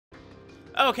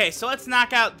Okay, so let's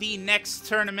knock out the next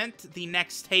tournament, the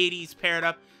next Hades paired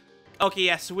up. Okay,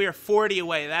 yes, so we are 40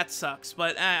 away. That sucks,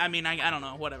 but I mean, I don't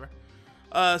know, whatever.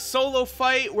 Solo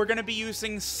fight, we're going to be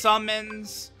using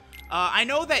summons. I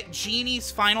know that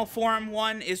Genie's Final Form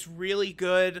one is really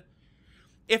good.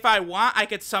 If I want, I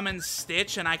could summon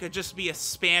Stitch, and I could just be a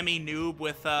spammy noob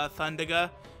with Thundaga,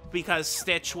 because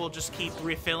Stitch will just keep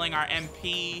refilling our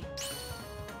MP.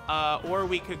 Or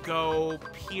we could go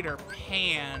Peter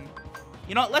Pan.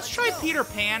 You know what, let's try Peter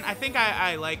Pan. I think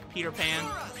I like Peter Pan.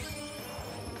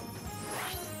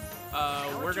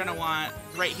 We're gonna want...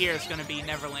 Right here is gonna be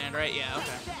Neverland, right? Yeah,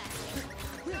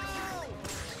 okay.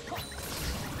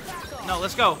 No,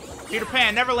 let's go. Peter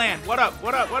Pan, Neverland. What up,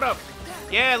 what up, what up?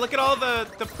 Yeah, look at all the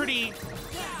pretty...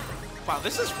 Wow,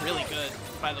 this is really good,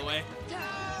 by the way.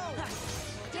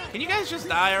 Can you guys just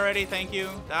die already? Thank you.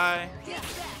 Die.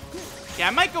 Yeah,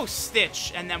 I might go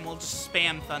Stitch, and then we'll just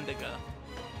spam Thundaga.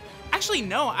 Actually,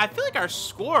 no. I feel like our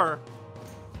score...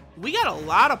 We got a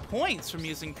lot of points from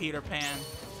using Peter Pan.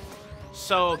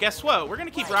 So, guess what? We're going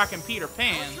to keep rocking Peter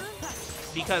Pan.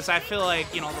 Because I feel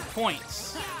like, you know, the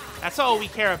points. That's all we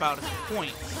care about is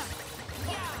points.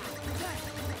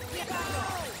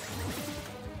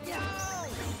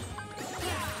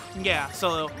 Yeah,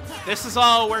 so this is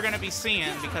all we're going to be seeing,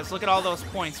 because look at all those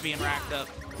points being racked up.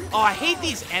 Oh, I hate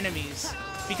these enemies,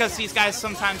 because these guys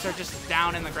sometimes are just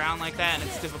down in the ground like that, and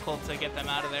it's difficult to get them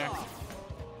out of there.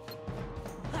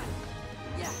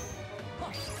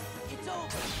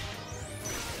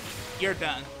 You're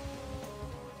done.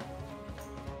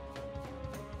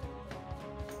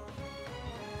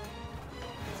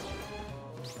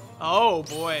 Oh,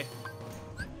 boy.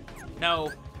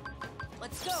 No.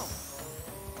 Let's go.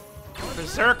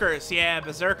 Berserkers, yeah,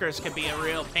 Berserkers could be a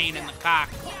real pain in the cock.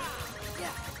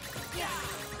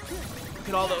 Look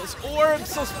at all those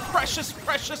orbs, those precious,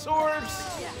 precious orbs.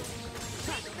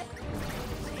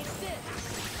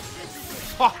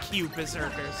 Fuck you,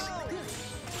 Berserkers.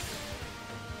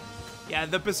 Yeah,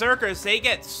 the Berserkers, they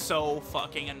get so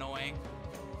fucking annoying.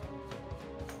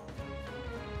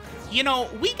 You know,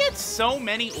 we get so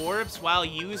many orbs while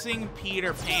using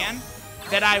Peter Pan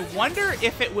that I wonder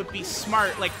if it would be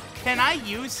smart, like, can I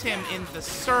use him in the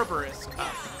Cerberus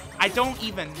Cup? I don't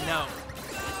even know.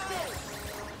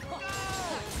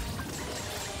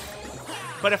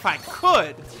 But if I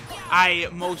could, I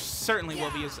most certainly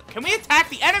will be using... Can we attack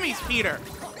the enemies, Peter?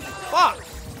 Fuck.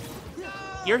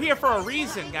 You're here for a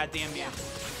reason, goddamn you.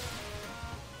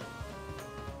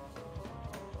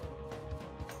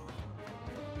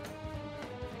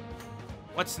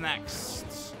 What's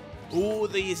next? Ooh,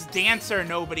 these dancer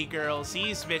nobody girls.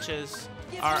 These bitches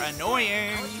are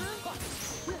annoying.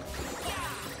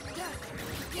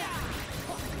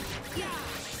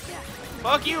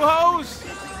 Fuck you, hoes!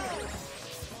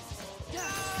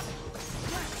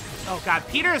 Oh god,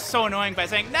 Peter is so annoying by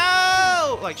saying,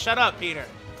 no! Like, shut up, Peter.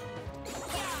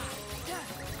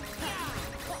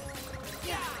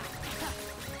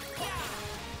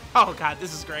 Oh god,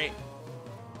 this is great.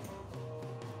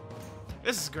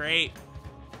 This is great.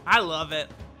 I love it.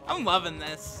 I'm loving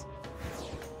this.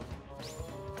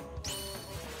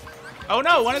 Oh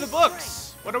no, one of the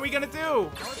books. What are we gonna do?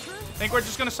 Think we're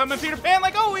just gonna summon Peter Pan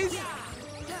like always?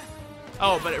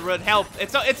 Oh, but it would help.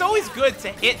 It's always good to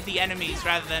hit the enemies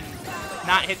rather than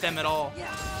not hit them at all.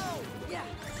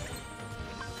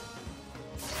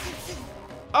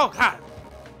 Oh god.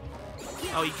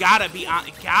 Oh, you gotta be on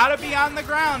the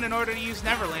ground in order to use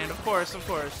Neverland, of course, of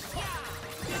course.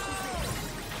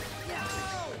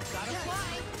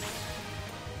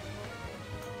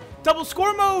 Double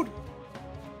score mode!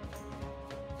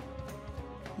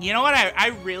 You know what? I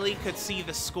really could see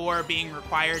the score being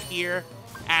required here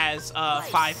as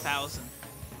 5,000.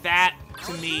 That,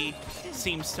 to me,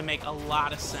 seems to make a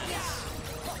lot of sense.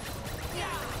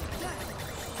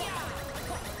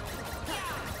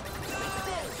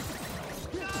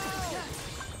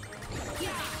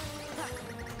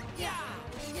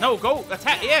 No, go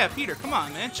attack. Yeah, Peter, come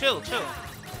on, man. Chill, chill.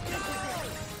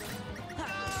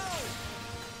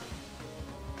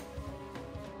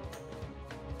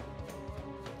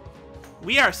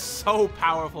 We are so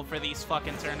powerful for these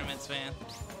fucking tournaments, man.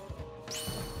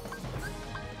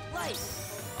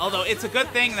 Although, it's a good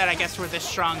thing that I guess we're this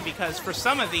strong, because for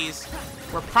some of these,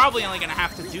 we're probably only going to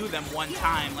have to do them one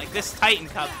time. Like this Titan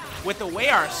Cup, with the way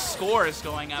our score is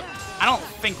going up, I don't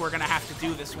think we're going to have to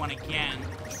do this one again.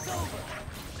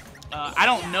 I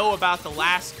don't know about the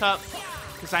last cup,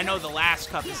 because I know the last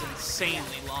cup is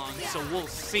insanely long, so we'll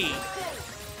see.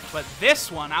 But this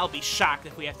one, I'll be shocked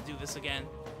if we have to do this again.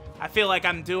 I feel like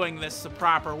I'm doing this the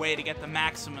proper way to get the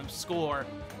maximum score,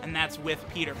 and that's with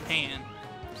Peter Pan.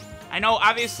 I know,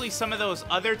 obviously, some of those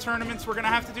other tournaments we're going to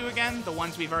have to do again, the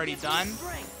ones we've already done,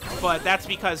 but that's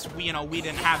because, we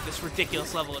didn't have this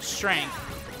ridiculous level of strength.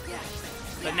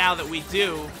 But now that we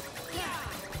do,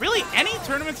 really, any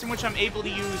tournaments in which I'm able to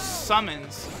use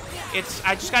summons,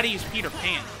 I just got to use Peter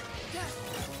Pan.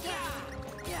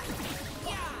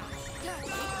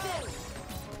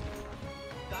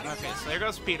 Okay, so there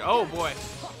goes Peter. Oh, boy.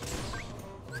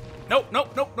 Nope,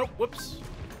 nope, nope, nope. Whoops.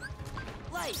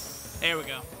 There we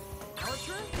go.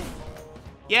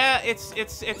 Yeah, it's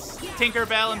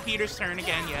Tinkerbell and Peter's turn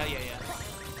again. Yeah.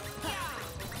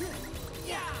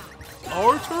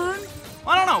 Our turn?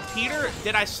 Well, I don't know. Peter,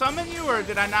 did I summon you or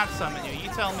did I not summon you? You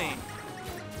tell me.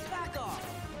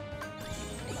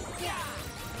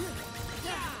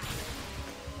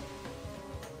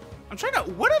 I'm trying to...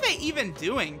 What are they even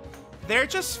doing? They're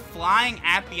just flying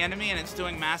at the enemy and it's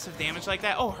doing massive damage like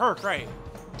that? Oh, Herc, right.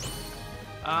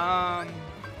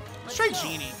 Let's try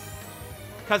Genie.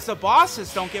 Because the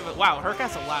bosses don't give it... Wow, Herc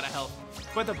has a lot of health.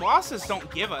 But the bosses don't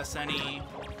give us any...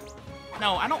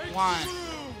 No, I don't want...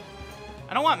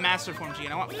 I don't want Master Form Genie.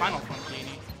 I want Final Form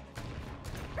Genie.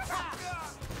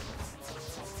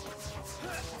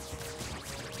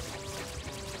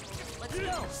 Let's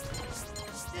go.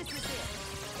 This is it.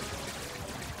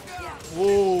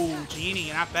 Whoa,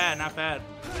 Genie. Not bad, not bad.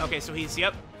 Okay, so he's...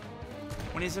 Yep.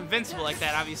 When he's invincible like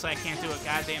that, obviously I can't do a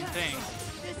goddamn thing.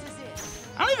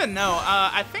 I don't even know.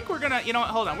 I think we're gonna... You know what?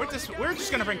 Hold on. We're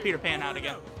just gonna bring Peter Pan out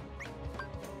again.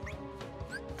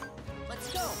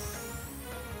 Let's go.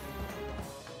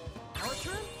 Our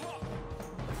turn?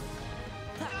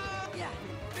 Yeah.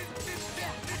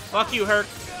 Fuck you, Herc.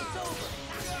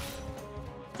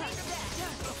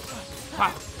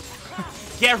 Wow.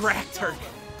 Get wrecked, Herc.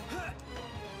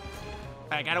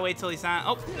 Alright, gotta wait till he's not...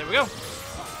 Oh, there we go.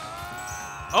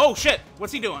 Oh, shit.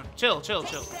 What's he doing? Chill, chill,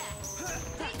 chill.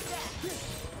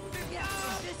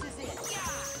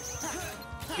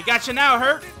 We got you now,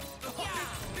 Herc.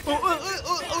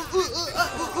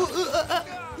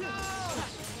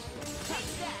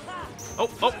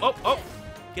 Oh.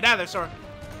 Get out of there, Sora.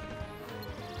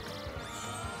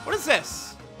 What is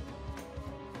this?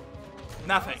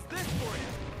 Nothing.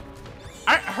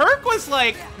 Herc was,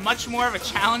 like, much more of a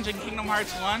challenge in Kingdom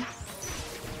Hearts 1.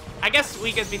 I guess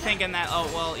we could be thinking that,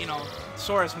 oh, well,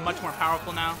 Sora's much more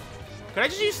powerful now. Could I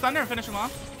just use Thunder and finish him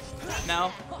off?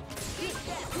 No.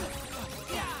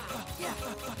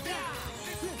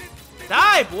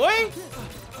 Die, boy!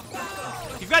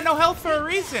 You've got no health for a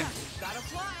reason.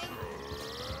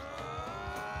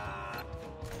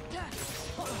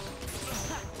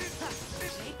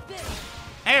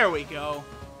 There we go.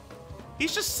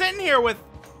 He's just sitting here with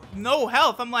no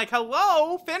health. I'm like,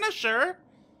 hello, finisher.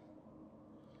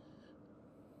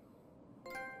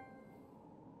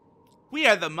 We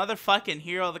are the motherfucking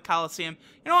hero of the Coliseum.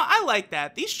 You know what? I like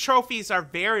that. These trophies are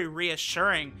very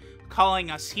reassuring.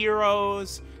 Calling us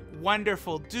heroes,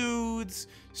 wonderful dudes,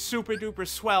 super duper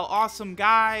swell, awesome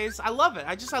guys. I love it.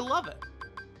 I love it.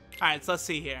 All right, so let's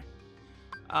see here.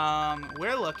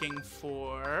 We're looking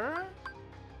for...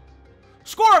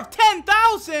 Score of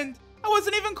 10,000! I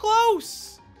wasn't even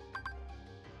close!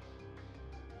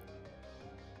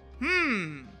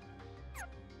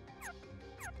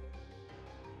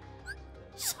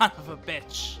 Son of a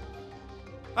bitch.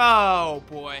 Oh,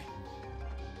 boy.